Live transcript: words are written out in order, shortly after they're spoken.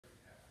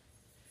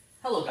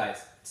Hello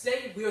guys,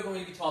 today we are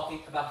going to be talking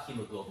about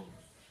hemoglobin.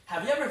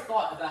 Have you ever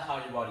thought about how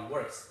your body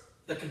works,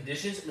 the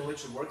conditions in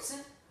which it works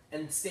in,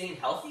 and staying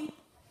healthy?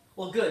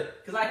 Well good,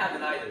 because I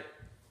haven't either.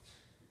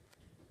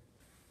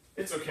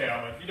 It's okay,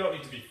 Ahmed. You don't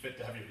need to be fit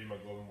to have your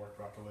hemoglobin work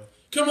properly.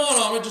 Come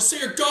on, Ahmed, just say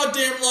your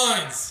goddamn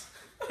lines!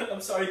 I'm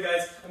sorry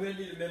guys, I'm going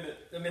to need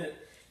a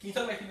minute. Can you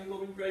tell my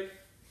hemoglobin, Greg?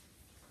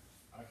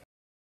 Okay.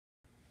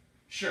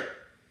 Sure.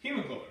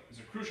 Hemoglobin is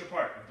a crucial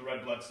part of the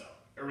red blood cell.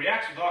 It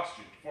reacts with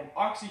oxygen to form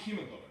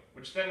oxyhemoglobin,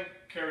 which then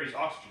carries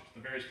oxygen to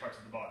the various parts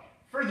of the body.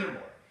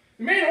 Furthermore,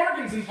 The main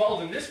organs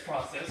involved in this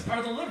process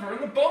are the liver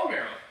and the bone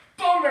marrow.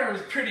 Bone marrow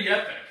is pretty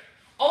epic.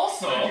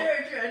 Also...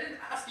 Jared, I didn't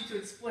ask you to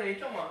explain.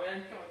 Come on,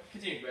 man. Come on.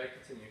 Continue, Greg.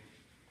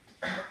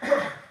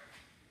 Continue.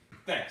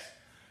 thanks.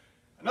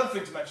 Another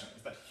thing to mention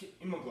is that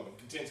hemoglobin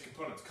contains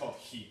components called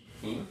heme.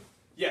 Heme?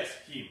 Yes,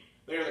 heme.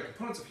 They are the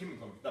components of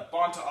hemoglobin that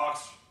bond to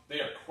oxygen. They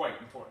are quite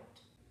important.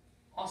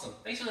 Awesome.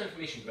 Thanks for the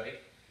information, Greg.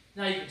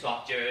 Now you can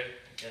talk, Jared.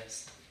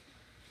 Yes.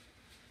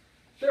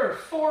 There are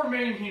four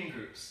main heme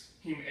groups.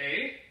 Heme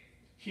A,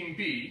 Heme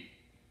B,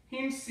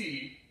 Heme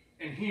C,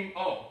 and Heme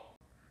O.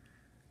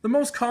 The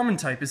most common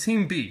type is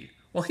Heme B,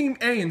 while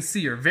Heme A and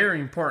C are very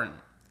important.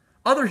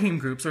 Other heme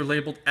groups are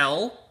labeled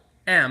L,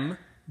 M,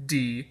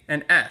 D,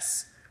 and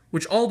S,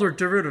 which all are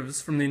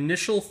derivatives from the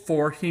initial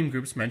four heme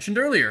groups mentioned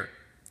earlier.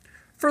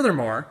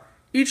 Furthermore,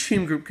 each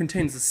heme group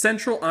contains a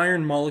central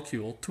iron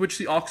molecule to which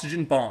the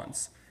oxygen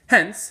bonds.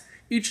 Hence,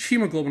 each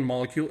hemoglobin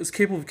molecule is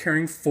capable of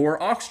carrying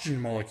 4 oxygen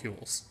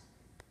molecules.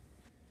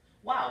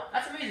 Wow,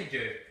 that's amazing,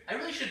 Jared. I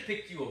really should have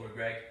picked you over,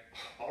 Greg.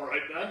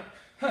 Alright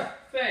then.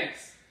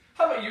 Thanks.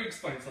 How about you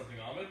explain something,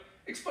 Ahmed?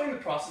 Explain the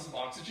process of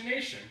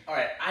oxygenation.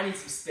 Alright, I need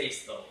some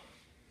space though.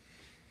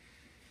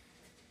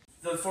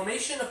 The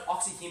formation of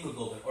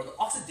oxyhemoglobin, or the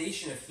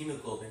oxidation of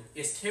hemoglobin,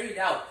 is carried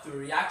out through a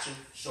reaction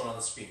shown on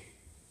the screen.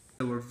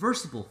 A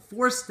reversible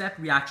 4-step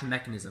reaction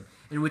mechanism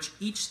in which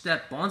each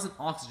step bonds an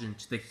oxygen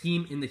to the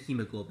heme in the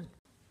hemoglobin.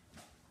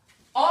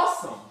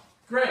 Awesome!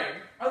 Greg,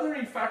 are there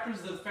any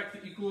factors that affect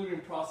the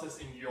equilibrium process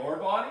in your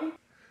body?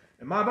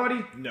 In my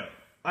body, no.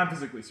 I'm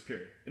physically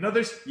superior. In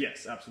others,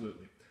 yes,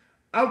 absolutely.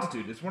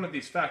 Altitude is one of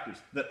these factors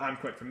that I'm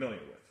quite familiar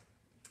with.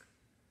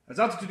 As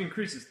altitude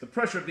increases, the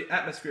pressure of the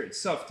atmosphere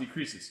itself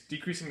decreases,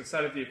 decreasing the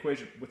side of the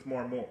equation with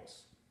more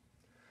moles.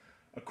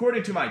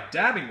 According to my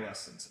dabbing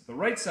lessons, the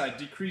right side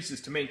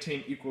decreases to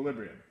maintain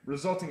equilibrium,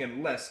 resulting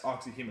in less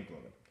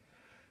oxyhemoglobin.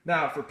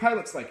 Now, for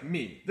pilots like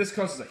me, this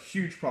causes a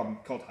huge problem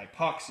called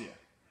hypoxia.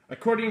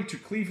 According to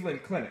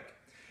Cleveland Clinic,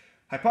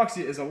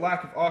 hypoxia is a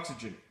lack of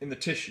oxygen in the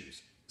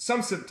tissues.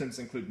 Some symptoms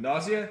include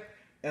nausea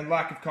and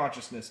lack of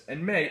consciousness,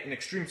 and may, in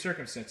extreme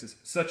circumstances,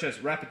 such as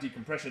rapid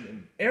decompression in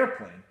an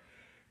airplane,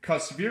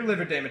 cause severe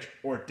liver damage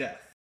or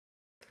death.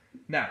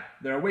 Now,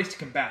 there are ways to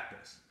combat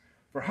this.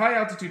 For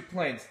high-altitude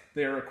planes,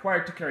 they are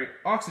required to carry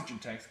oxygen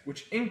tanks,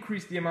 which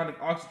increase the amount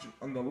of oxygen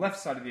on the left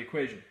side of the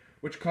equation,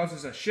 which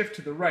causes a shift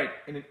to the right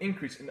and an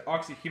increase in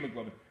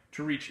oxyhemoglobin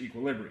to reach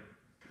equilibrium.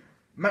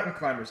 Mountain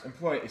climbers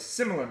employ a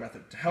similar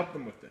method to help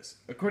them with this.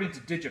 According to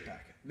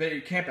Digipack,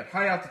 they camp at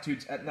high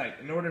altitudes at night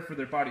in order for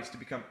their bodies to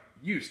become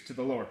used to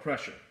the lower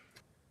pressure.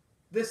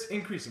 This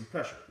increase in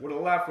pressure would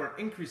allow for an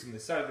increase in the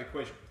side of the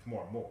equation with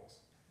more moles,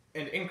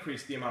 and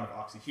increase the amount of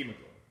oxyhemoglobin.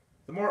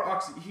 The more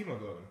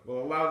oxyhemoglobin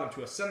will allow them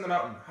to ascend the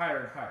mountain higher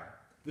and higher.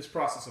 This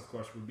process, of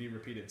course, would be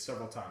repeated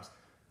several times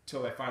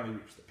until they finally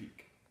reach the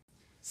peak.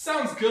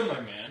 Sounds good, my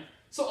man.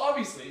 So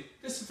obviously,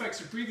 this affects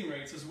your breathing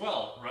rates as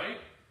well, right?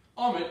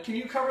 Ahmed, can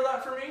you cover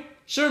that for me?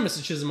 Sure,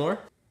 Mr. Chismore.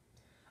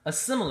 A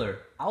similar,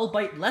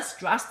 albeit less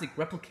drastic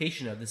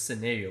replication of this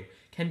scenario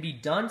can be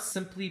done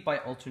simply by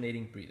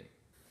alternating breathing.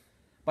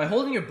 By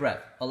holding your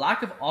breath, a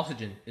lack of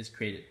oxygen is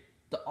created.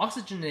 The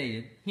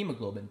oxygenated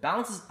hemoglobin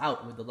balances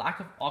out with the lack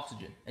of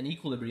oxygen and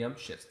equilibrium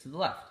shifts to the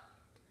left.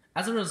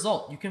 As a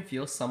result, you can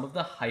feel some of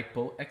the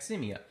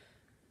hypoxemia,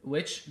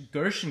 which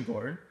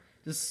Gershengorn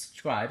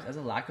describes as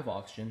a lack of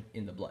oxygen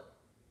in the blood.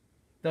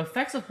 The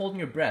effects of holding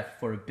your breath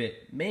for a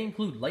bit may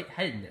include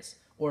lightheadedness,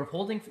 or of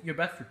holding your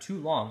breath for too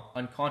long,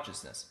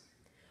 unconsciousness.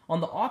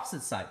 On the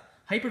opposite side,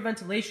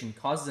 hyperventilation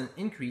causes an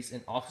increase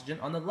in oxygen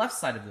on the left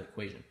side of the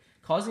equation,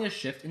 causing a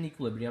shift in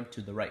equilibrium to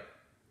the right.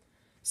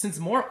 Since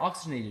more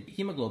oxygenated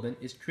hemoglobin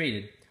is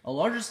created, a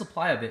larger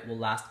supply of it will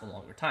last a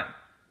longer time.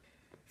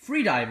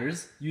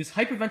 Freedivers use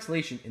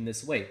hyperventilation in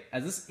this way,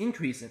 as this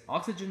increase in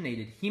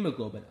oxygenated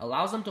hemoglobin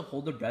allows them to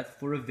hold their breath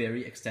for a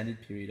very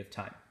extended period of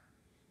time.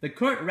 The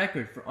current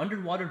record for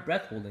underwater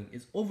breath holding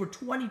is over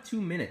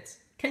 22 minutes.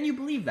 Can you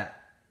believe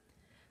that?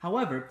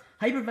 However,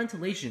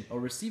 hyperventilation or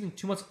receiving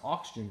too much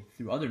oxygen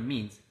through other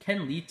means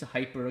can lead to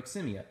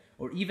hyperoxemia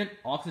or even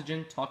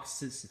oxygen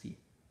toxicity.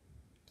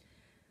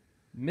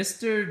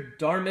 Mr.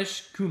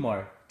 Dharmesh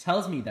Kumar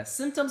tells me that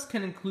symptoms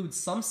can include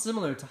some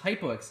similar to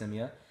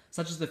hypoxemia,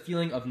 such as the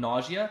feeling of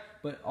nausea,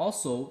 but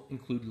also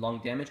include lung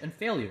damage and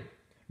failure,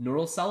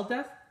 neural cell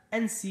death,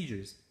 and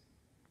seizures.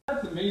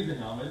 That's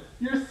amazing, Ahmed.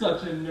 You're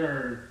such a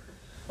nerd.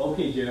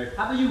 Okay, Jared,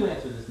 how about you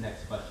answer this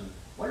next question?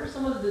 What are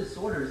some of the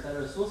disorders that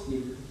are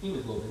associated with the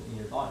hemoglobin in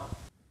your body?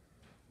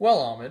 Well,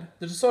 Ahmed,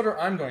 the disorder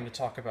I'm going to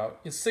talk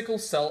about is sickle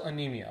cell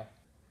anemia.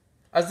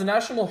 As the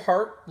National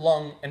Heart,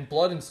 Lung, and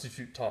Blood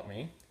Institute taught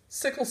me,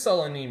 sickle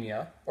cell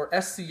anemia, or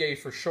SCA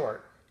for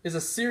short, is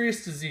a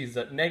serious disease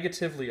that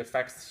negatively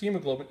affects the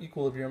hemoglobin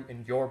equilibrium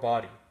in your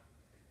body.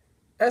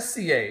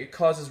 SCA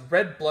causes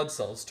red blood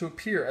cells to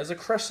appear as a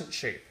crescent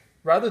shape,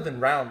 rather than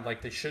round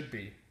like they should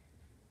be.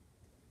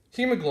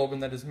 Hemoglobin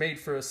that is made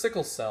for a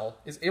sickle cell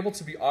is able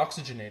to be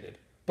oxygenated,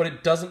 but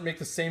it doesn't make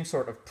the same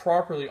sort of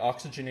properly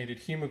oxygenated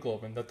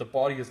hemoglobin that the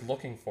body is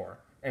looking for,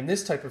 and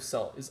this type of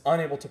cell is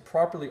unable to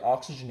properly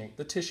oxygenate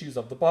the tissues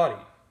of the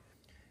body.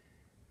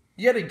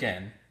 Yet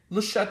again,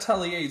 Le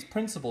Chatelier's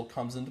principle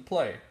comes into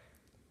play.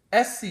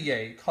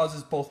 SCA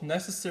causes both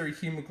necessary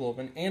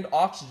hemoglobin and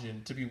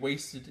oxygen to be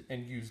wasted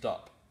and used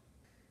up.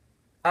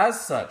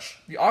 As such,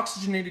 the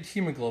oxygenated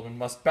hemoglobin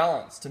must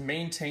balance to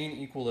maintain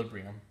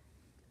equilibrium.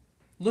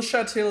 Le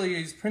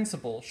Chatelier's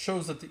principle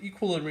shows that the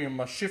equilibrium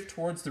must shift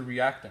towards the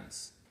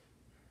reactants.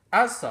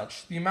 As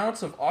such, the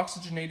amounts of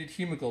oxygenated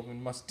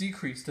hemoglobin must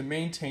decrease to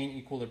maintain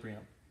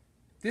equilibrium.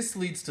 This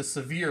leads to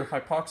severe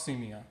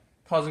hypoxemia,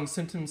 causing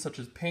symptoms such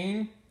as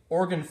pain,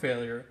 organ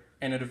failure,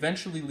 and it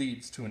eventually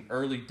leads to an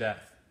early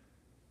death.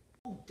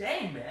 Oh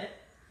dang, man.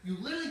 You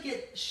literally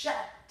get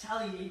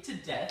chatelier to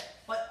death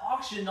by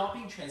oxygen not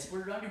being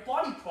transported around your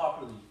body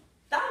properly.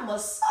 That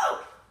must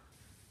suck!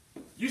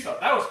 You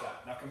thought that was bad.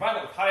 Now combine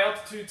that with high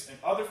altitudes and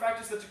other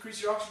factors that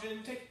decrease your oxygen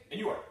intake, and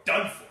you are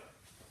done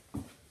for.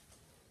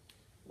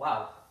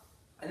 Wow.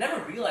 I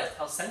never realized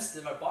how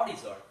sensitive our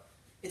bodies are.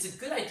 It's a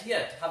good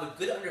idea to have a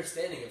good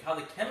understanding of how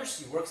the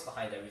chemistry works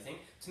behind everything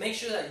to make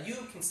sure that you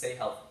can stay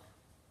healthy.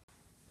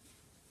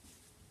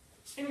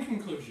 In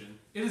conclusion,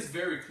 it is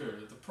very clear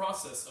that the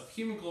process of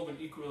hemoglobin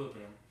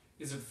equilibrium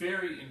is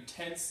very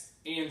intense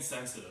and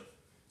sensitive.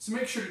 So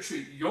make sure to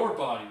treat your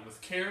body with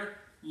care,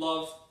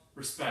 love,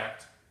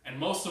 respect, and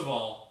most of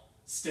all,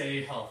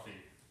 stay healthy.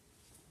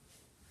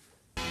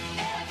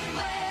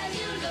 Everywhere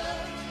you look,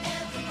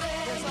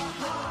 everywhere there's a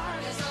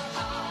heart,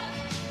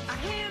 a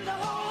hand to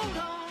hold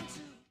on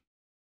to.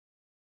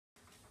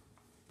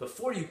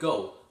 Before you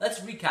go,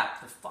 let's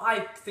recap the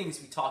 5 things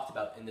we talked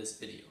about in this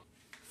video.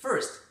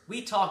 First,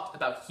 we talked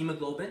about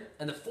hemoglobin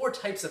and the 4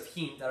 types of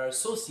heme that are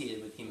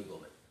associated with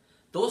hemoglobin.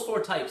 Those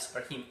 4 types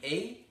are heme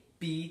A,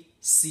 B,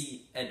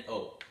 C, and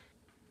O.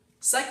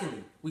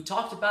 Secondly, we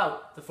talked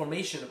about the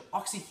formation of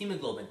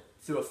oxyhemoglobin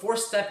through a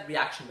 4-step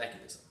reaction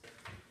mechanism.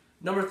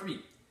 Number 3,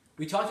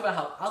 we talked about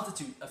how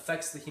altitude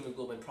affects the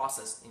hemoglobin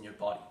process in your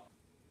body.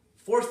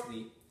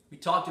 Fourthly, we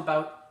talked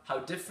about how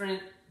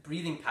different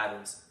breathing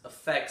patterns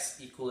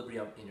affects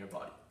equilibrium in your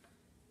body.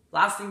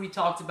 Last thing we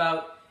talked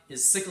about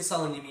is sickle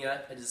cell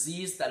anemia, a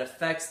disease that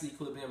affects the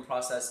equilibrium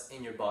process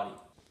in your body.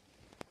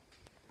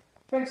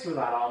 Thanks for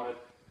that, Ahmed.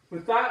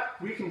 With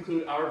that, we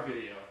conclude our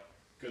video.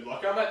 Good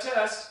luck on that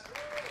test.